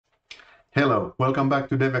Hello, welcome back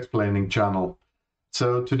to Dev Explaining channel.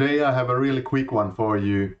 So today I have a really quick one for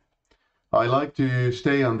you. I like to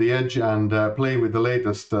stay on the edge and play with the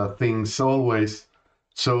latest things always,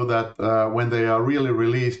 so that when they are really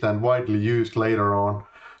released and widely used later on,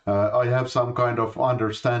 I have some kind of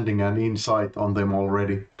understanding and insight on them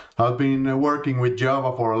already. I've been working with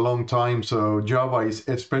Java for a long time, so Java is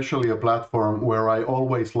especially a platform where I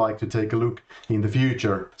always like to take a look in the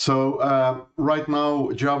future. So right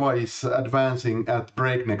now Java is advancing at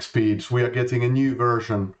breakneck speeds. We are getting a new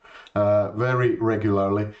version very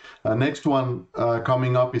regularly. Next one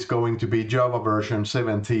coming up is going to be Java version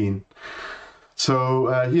 17.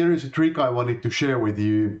 So here is a trick I wanted to share with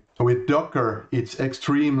you. With Docker, it's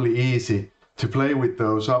extremely easy to play with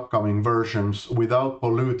those upcoming versions without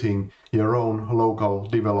polluting your own local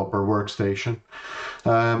developer workstation.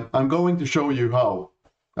 I'm going to show you how,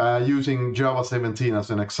 using Java 17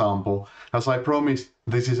 as an example. As I promised,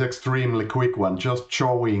 this is extremely quick one, just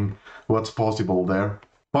showing what's possible there.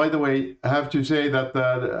 By the way, I have to say that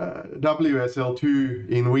WSL2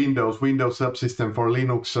 in Windows Subsystem for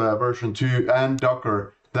Linux version 2 and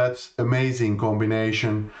Docker, that's amazing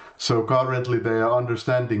combination. So currently they are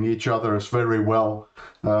understanding each other's very well.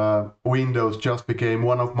 Windows just became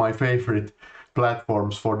one of my favorite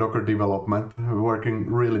platforms for Docker development, working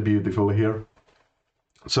really beautifully here.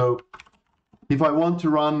 So if I want to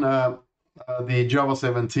run the Java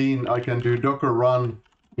 17, I can do Docker run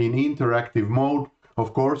in interactive mode.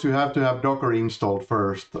 Of course, you have to have Docker installed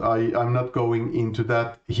first. I'm not going into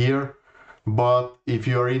that here, but if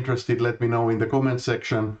you're interested, let me know in the comment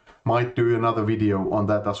section. Might do another video on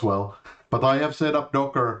that as well. But I have set up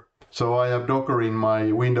Docker, so I have Docker in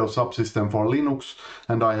my Windows subsystem for Linux,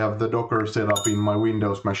 and I have the Docker set up in my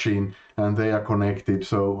Windows machine, and they are connected,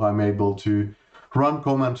 so I'm able to run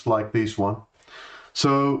commands like this one.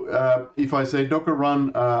 So if I say Docker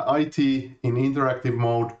run IT in interactive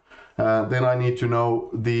mode, then I need to know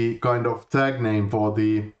the kind of tag name for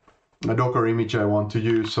the Docker image I want to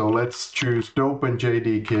use. So let's choose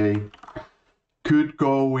OpenJDK. Could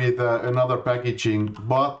go with another packaging,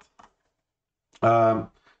 but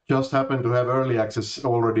just happen to have early access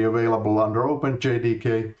already available under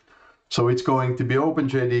OpenJDK. So it's going to be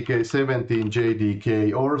OpenJDK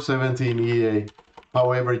 17JDK or 17EA,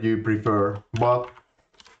 however you prefer. But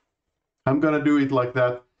I'm gonna do it like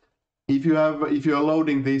that. If you are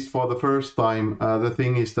loading this for the first time, the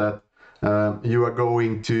thing is that you are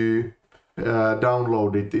going to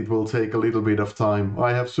download it. It will take a little bit of time.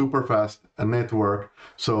 I have super fast network,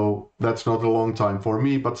 so that's not a long time for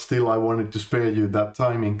me, but still I wanted to spare you that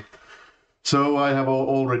timing. So I have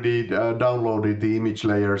already downloaded the image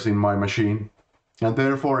layers in my machine, and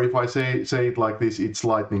therefore if I say it like this, it's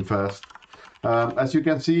lightning fast. As you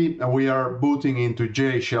can see, we are booting into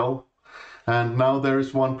JShell. And now there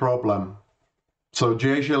is one problem. So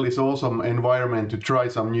JShell is awesome environment to try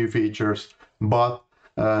some new features, but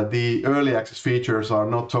the early access features are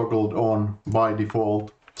not toggled on by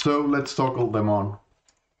default. So let's toggle them on.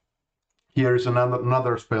 Here is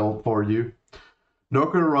another spell for you.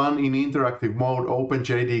 Docker run in interactive mode,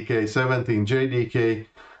 OpenJDK 17JDK,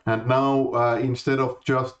 and now instead of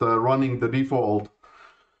just running the default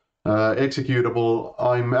executable,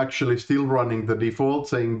 I'm actually still running the default,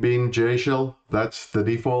 saying bin JShell, that's the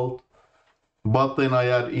default. But then I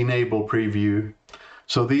add enable preview.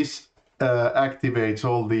 So this activates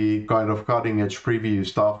all the kind of cutting edge preview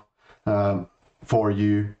stuff for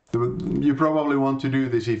you. You probably want to do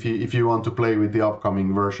this if you want to play with the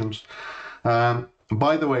upcoming versions.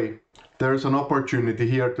 By the way, there's an opportunity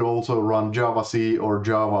here to also run Java-C or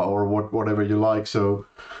Java or whatever you like. So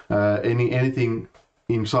anything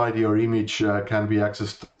inside your image can be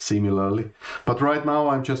accessed similarly. But right now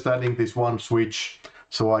I'm just adding this one switch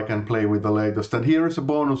so I can play with the latest. And here is a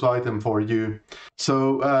bonus item for you.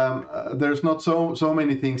 So there's not so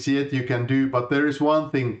many things yet you can do, but there is one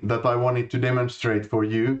thing that I wanted to demonstrate for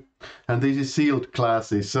you, and this is sealed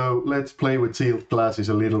classes. So let's play with sealed classes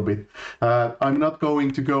a little bit. I'm not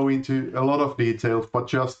going to go into a lot of details, but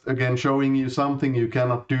just again showing you something you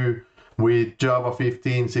cannot do with Java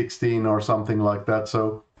 15, 16 or something like that.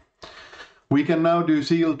 So we can now do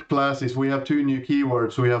sealed classes. We have two new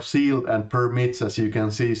keywords. We have sealed and permits, as you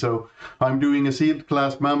can see. So I'm doing a sealed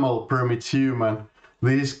class mammal permits human.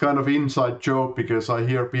 This is kind of inside joke because I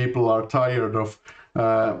hear people are tired of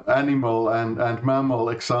animal and mammal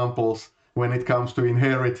examples when it comes to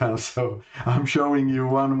inheritance. So I'm showing you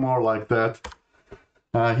one more like that.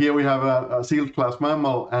 Here we have a sealed class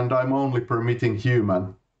mammal, and I'm only permitting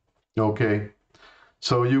human. Okay,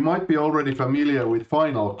 so you might be already familiar with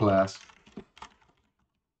final class.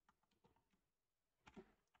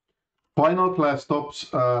 Final class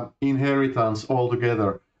stops inheritance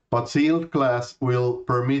altogether, but sealed class will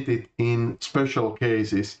permit it in special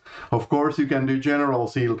cases. Of course, you can do general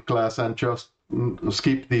sealed class and just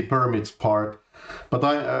skip the permits part. But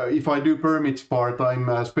if I do permits part,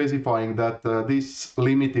 I'm specifying that this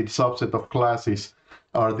limited subset of classes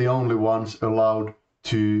are the only ones allowed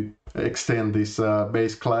to extend this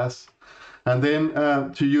base class. And then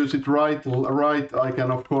to use it right, I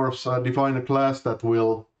can of course define a class that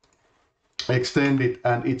will extend it,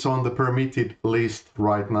 and it's on the permitted list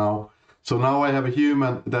right now. So now I have a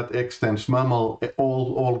human that extends mammal,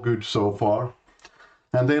 all good so far.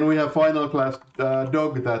 And then we have final class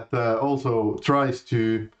dog that also tries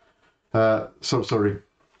to, tries to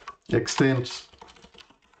extend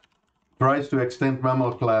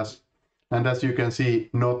mammal class, and as you can see,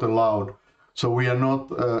 not allowed. So we are not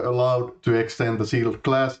allowed to extend the sealed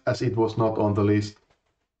class as it was not on the list.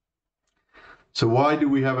 So why do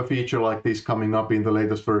we have a feature like this coming up in the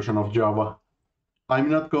latest version of Java? I'm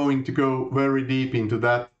not going to go very deep into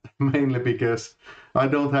that, mainly because I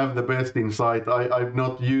don't have the best insight. I've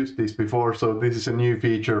not used this before, so this is a new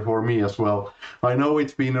feature for me as well. I know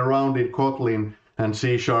it's been around in Kotlin and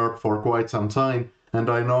C# for quite some time, and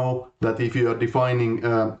I know that if you are defining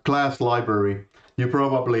a class library, you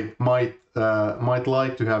probably might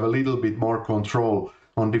like to have a little bit more control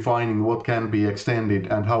on defining what can be extended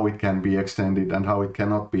and how it can be extended and how it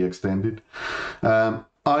cannot be extended.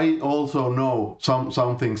 I also know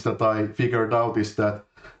some things that I figured out is that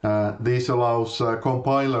this allows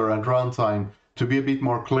compiler and runtime to be a bit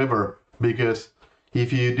more clever, because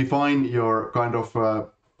if you define your kind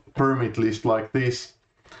of permit list like this,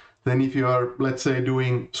 then if you are, let's say,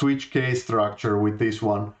 doing switch case structure with this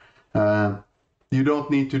one, you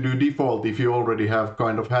don't need to do default if you already have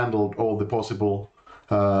kind of handled all the possible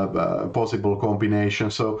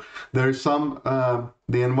combinations. So there is some,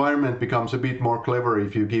 the environment becomes a bit more clever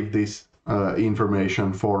if you give this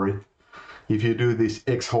information for it, if you do this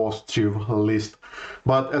exhaustive list.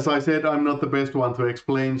 But as I said, I'm not the best one to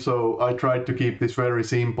explain, so I tried to keep this very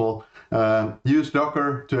simple. Use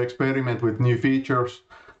Docker to experiment with new features.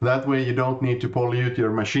 That way you don't need to pollute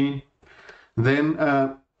your machine. Then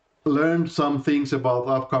learn some things about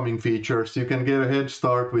upcoming features. You can get a head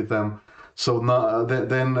start with them. So now,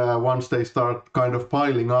 then once they start kind of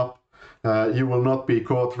piling up, you will not be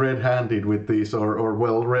caught red-handed with these, or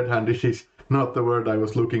well, red-handed is not the word I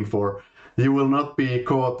was looking for. You will not be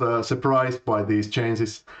caught surprised by these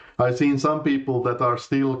changes. I've seen some people that are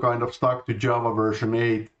still kind of stuck to Java version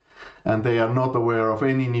 8, and they are not aware of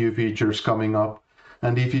any new features coming up.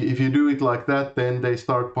 And if you do it like that, then they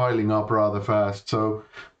start piling up rather fast. So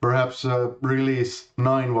perhaps release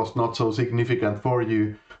 9 was not so significant for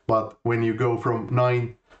you, but when you go from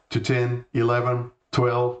 9 to 10, 11,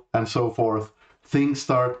 12, and so forth, things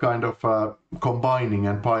start kind of combining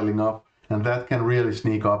and piling up, and that can really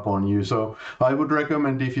sneak up on you. So I would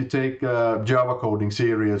recommend, if you take Java coding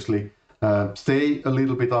seriously, stay a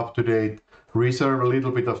little bit up to date, reserve a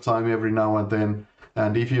little bit of time every now and then,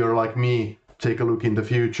 and if you're like me, take a look in the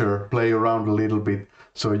future, play around a little bit,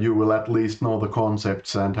 so you will at least know the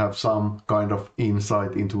concepts and have some kind of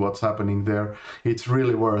insight into what's happening there. It's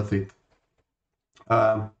really worth it.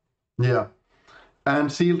 Yeah.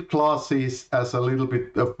 And sealed classes as a little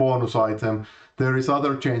bit of bonus item. There is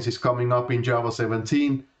other changes coming up in Java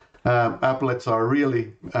 17. Applets are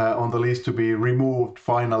really on the list to be removed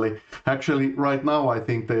finally. Actually, right now I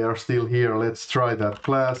think they are still here. Let's try that.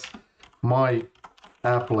 Class my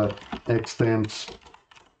applet extends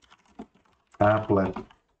applet.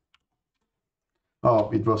 Oh,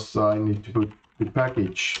 it was, I need to put the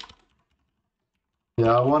package.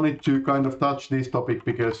 Yeah, I wanted to kind of touch this topic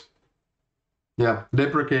because, yeah,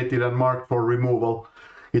 deprecated and marked for removal.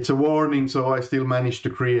 It's a warning, so I still managed to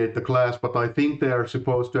create the class, but I think they are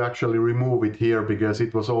supposed to actually remove it here because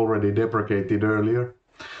it was already deprecated earlier.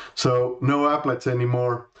 So no applets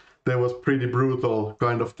anymore. There was pretty brutal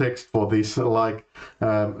kind of text for this, like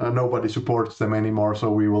nobody supports them anymore,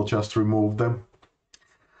 so we will just remove them.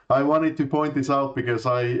 I wanted to point this out because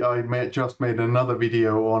I just made another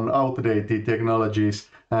video on outdated technologies,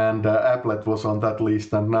 and applet was on that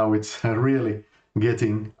list, and now it's really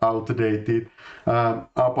getting outdated.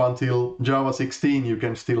 Up until Java 16 you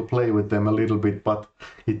can still play with them a little bit, but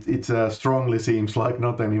it strongly seems like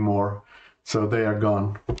not anymore. So they are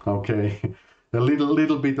gone. Okay, a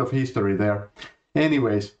little bit of history there.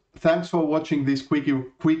 Anyways, thanks for watching this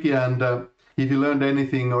quickie, and if you learned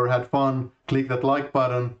anything or had fun, click that like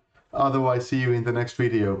button. Otherwise, see you in the next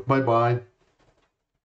video. Bye bye.